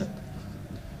efficient.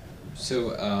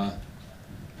 So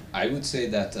I would say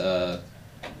that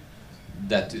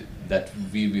that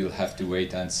we will have to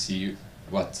wait and see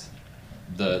what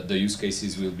the use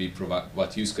cases will be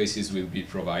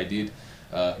provided.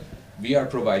 We are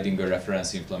providing a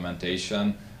reference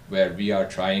implementation where we are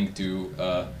trying to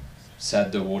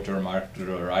set the watermark to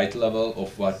the right level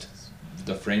of what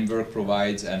the framework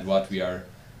provides and what we are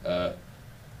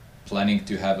planning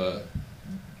to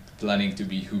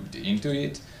be hooked into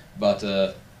it. But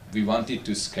we wanted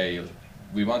to scale.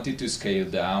 We wanted to scale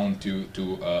down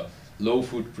to a low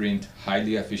footprint,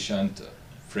 highly efficient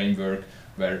framework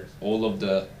where all of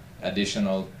the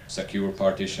additional secure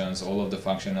partitions, all of the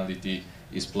functionality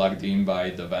is plugged in by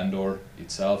the vendor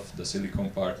itself, the silicon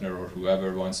partner, or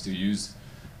whoever wants to use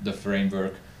the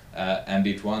framework. And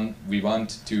we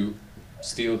want to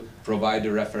still provide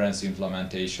a reference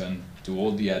implementation to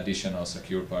all the additional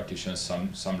secure partitions,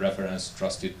 some reference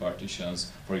trusted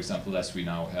partitions, for example, as we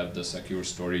now have the secure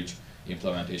storage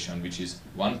implementation, which is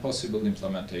one possible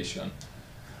implementation.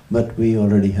 But we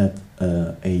already have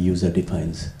a user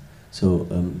defines. So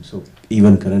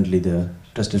even currently the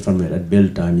trusted firmware at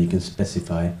build time, you can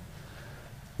specify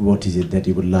what is it that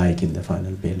you would like in the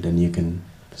final build, and you can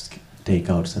take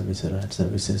out services or add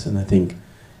services. And I think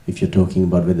if you're talking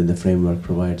about whether the framework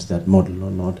provides that model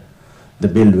or not, the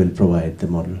build will provide the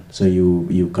model. So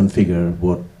you configure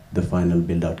what the final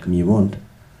build outcome you want.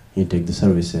 You take the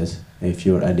services. If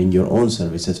you're adding your own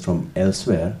services from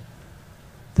elsewhere,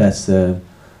 that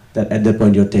at that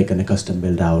point you're taking a custom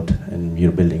build out and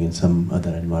you're building in some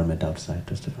other environment outside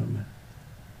Trusted Firmware.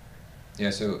 Yeah,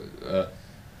 so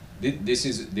this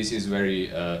is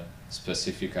very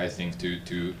specific, I think,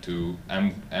 to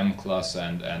M class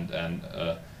and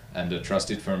the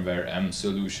Trusted Firmware M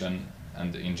solution,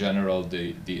 and in general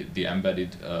the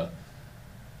embedded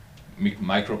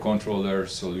microcontroller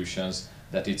solutions,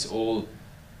 that it's all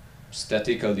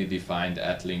statically defined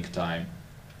at link time.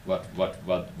 What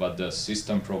the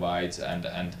system provides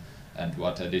and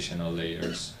what additional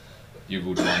layers you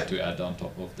would want to add on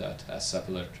top of that as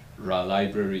separate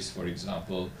libraries, for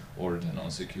example, or the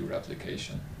non-secure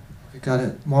application. Okay, got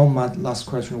it. My last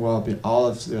question will be, all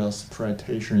of this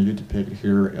presentation you depict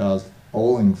here is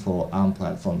only for ARM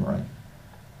platform, right?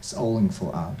 It's only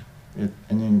for ARM. If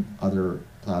any other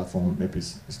platform maybe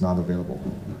it's not available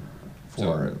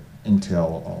for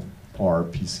Intel or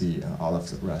PC and all of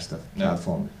the rest of the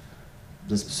platform.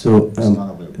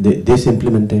 This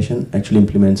implementation actually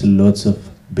implements lots of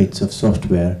bits of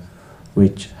software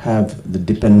which have the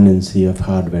dependency of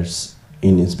hardware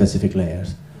in specific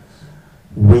layers.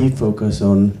 We focus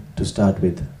on, to start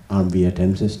with, ARM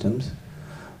v8 systems.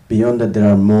 Beyond that, there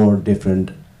are more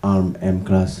different ARM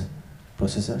M-class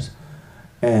processors.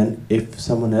 And if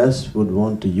someone else would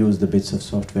want to use the bits of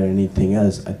software or anything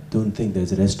else, I don't think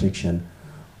there's a restriction.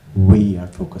 We are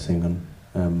focusing on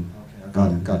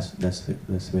that's the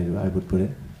way I would put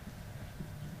it.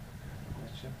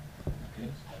 Question? Okay.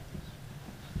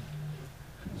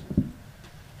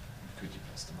 Could you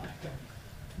pass the mic?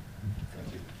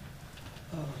 Thank you.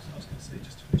 I was going to say,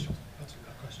 just to finish off answering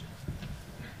that question.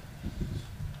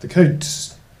 The code,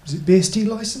 is it BSD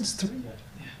license 3? Yeah.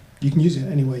 You can use it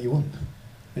any way you want,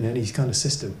 in any kind of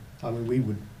system. I mean, we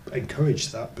would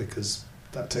encourage that because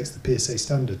that takes the PSA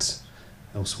standards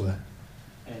elsewhere.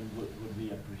 And would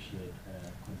we appreciate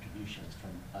contributions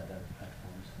from other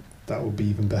platforms? That would be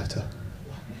even better.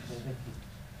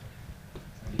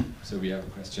 So we have a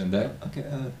question there. Okay,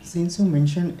 since you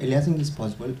mentioned aliasing is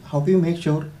possible, how do you make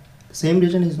sure same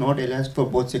region is not aliased for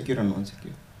both secure and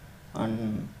non-secure?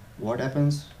 And what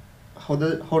happens, how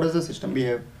does the system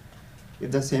behave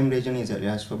if the same region is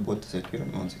aliased for both secure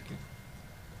and non-secure?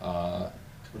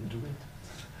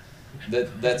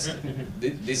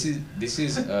 This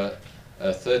is a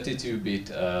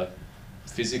 32-bit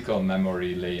physical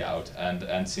memory layout,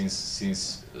 and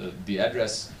since the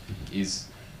address is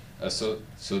so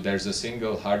there's a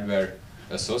single hardware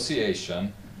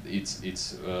association.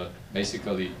 It's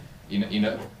basically in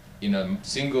a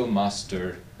single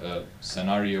master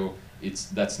scenario.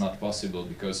 That's not possible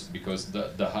because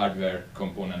the hardware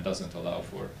component doesn't allow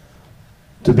for.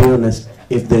 To be honest,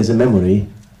 if there's a memory,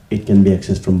 it can be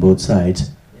accessed from both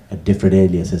sides at different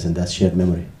aliases, and that's shared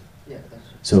memory. Yeah,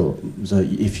 so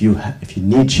if you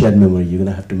need shared memory, you're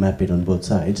gonna have to map it on both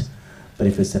sides. But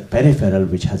if it's a peripheral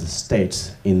which has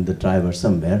states in the driver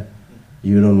somewhere,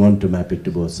 You don't want to map it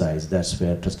to both sides. That's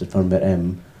where Trusted Firmware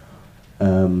M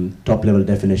top level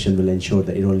definition will ensure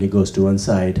that it only goes to one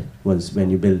side when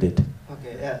you build it.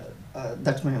 Okay, yeah,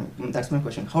 that's my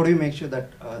question. How do you make sure that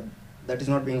that is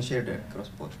not being shared across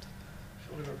both?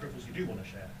 Surely there are peripherals you do want to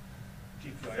share.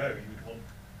 GPIO, you would want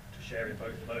to share in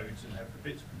both modes and have the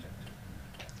bits protected.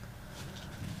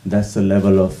 That's the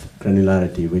level of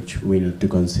granularity which we need to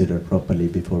consider properly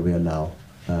before we allow.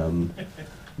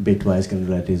 Bitwise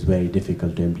granularity is very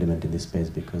difficult to implement in this space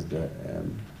because the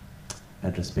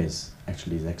address space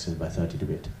actually is accessed by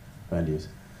 32-bit values.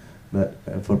 But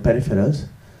for peripherals,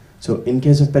 so in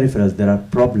case of peripherals, there are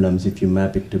problems if you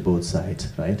map it to both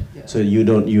sides, right? Yeah. So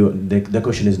the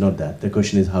question is not that. The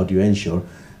question is how do you ensure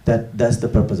that that's the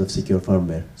purpose of secure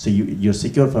firmware. So your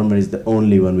secure firmware is the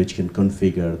only one which can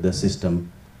configure the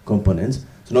system components.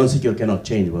 So non-secure cannot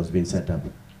change what's been set up.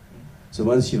 So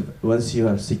once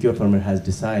your secure firmware has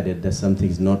decided that something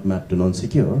is not mapped to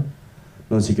non-secure,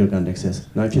 non-secure can't access.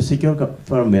 Now if your secure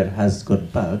firmware has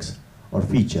got bugs or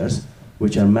features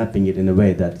which are mapping it in a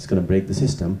way that it's going to break the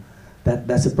system,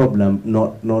 that's a problem,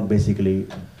 not basically,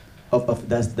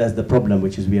 that's the problem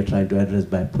which is we are trying to address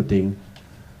by putting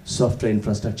software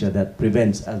infrastructure that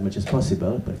prevents as much as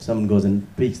possible. But if someone goes and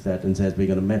tweaks that and says we're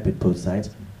going to map it both sides,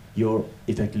 you're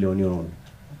effectively on your own.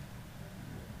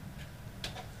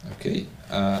 Okay,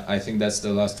 I think that's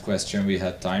the last question we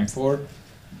had time for.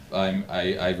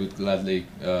 I would gladly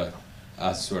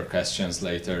answer questions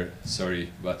later,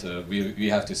 sorry, but we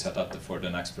have to set up for the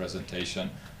next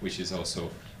presentation, which is also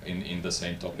in the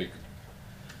same topic.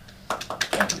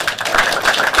 Thank you.